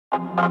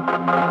What's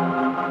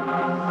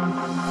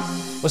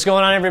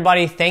going on,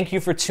 everybody? Thank you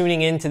for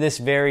tuning in to this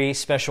very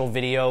special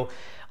video.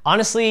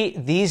 Honestly,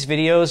 these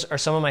videos are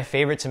some of my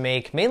favorite to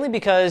make, mainly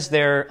because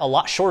they're a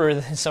lot shorter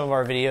than some of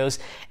our videos,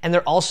 and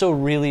they're also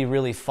really,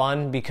 really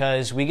fun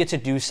because we get to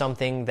do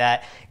something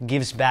that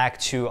gives back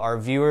to our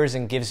viewers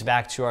and gives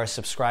back to our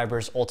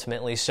subscribers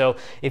ultimately. So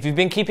if you've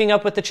been keeping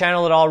up with the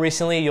channel at all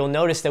recently, you'll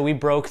notice that we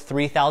broke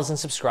 3,000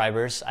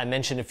 subscribers. I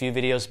mentioned a few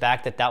videos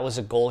back that that was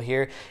a goal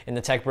here in the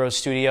Tech Bros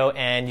studio,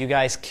 and you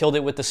guys killed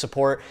it with the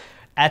support.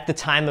 At the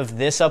time of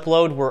this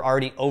upload, we're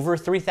already over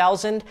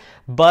 3,000,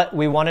 but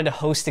we wanted to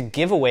host a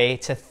giveaway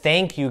to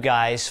thank you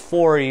guys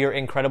for your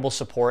incredible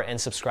support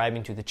and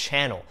subscribing to the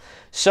channel.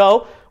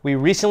 So we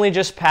recently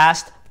just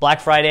passed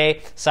Black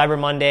Friday, Cyber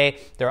Monday.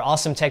 There are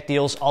awesome tech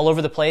deals all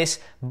over the place,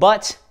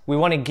 but we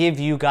want to give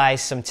you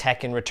guys some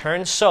tech in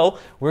return. So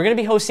we're going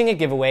to be hosting a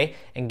giveaway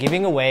and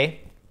giving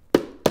away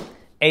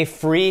a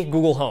free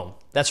Google Home.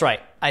 That's right,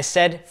 I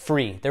said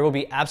free. There will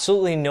be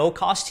absolutely no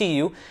cost to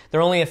you.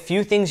 There are only a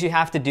few things you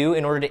have to do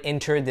in order to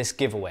enter this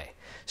giveaway.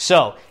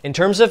 So, in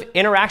terms of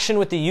interaction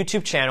with the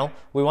YouTube channel,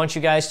 we want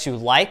you guys to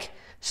like,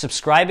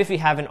 subscribe if you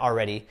haven't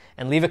already,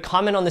 and leave a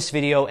comment on this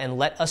video and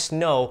let us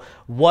know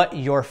what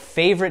your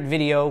favorite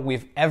video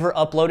we've ever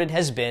uploaded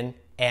has been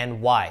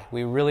and why.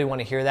 We really want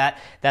to hear that.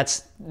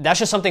 That's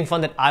just something fun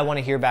that I want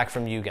to hear back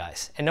from you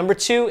guys. And number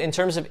two, in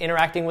terms of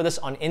interacting with us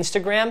on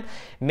Instagram,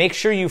 make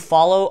sure you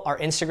follow our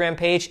Instagram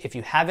page if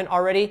you haven't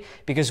already,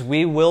 because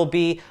we will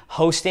be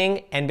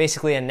hosting and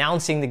basically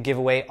announcing the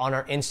giveaway on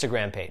our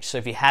Instagram page. So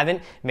if you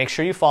haven't, make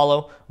sure you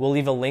follow. We'll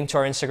leave a link to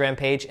our Instagram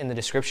page in the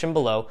description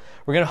below.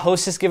 We're going to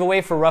host this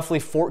giveaway for roughly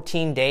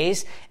 14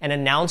 days and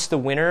announce the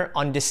winner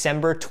on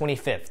December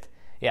 25th.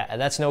 Yeah,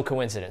 that's no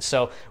coincidence.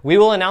 So we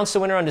will announce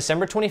the winner on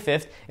December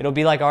 25th. It'll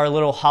be like our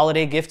little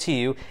holiday gift to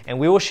you, and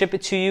we will ship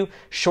it to you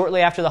shortly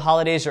after the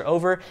holidays are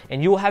over,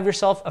 and you will have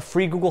yourself a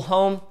free Google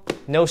Home,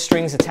 no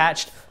strings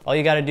attached. All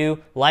you gotta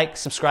do, like,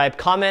 subscribe,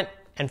 comment,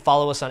 and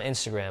follow us on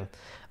Instagram.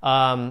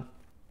 I'm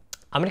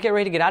gonna get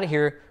ready to get out of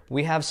here.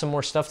 We have some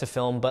more stuff to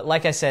film, but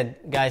like I said,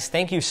 guys,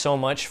 thank you so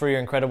much for your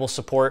incredible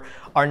support.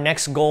 Our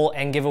next goal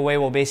and giveaway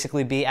will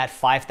basically be at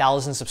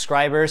 5,000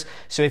 subscribers.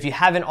 So if you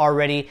haven't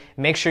already,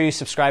 make sure you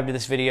subscribe to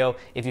this video.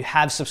 If you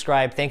have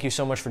subscribed, thank you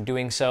so much for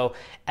doing so.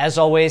 As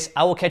always,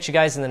 I will catch you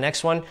guys in the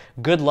next one.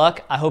 Good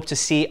luck. I hope to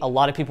see a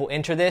lot of people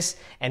enter this,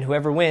 and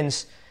whoever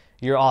wins,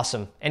 you're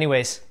awesome.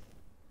 Anyways,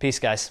 peace,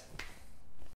 guys.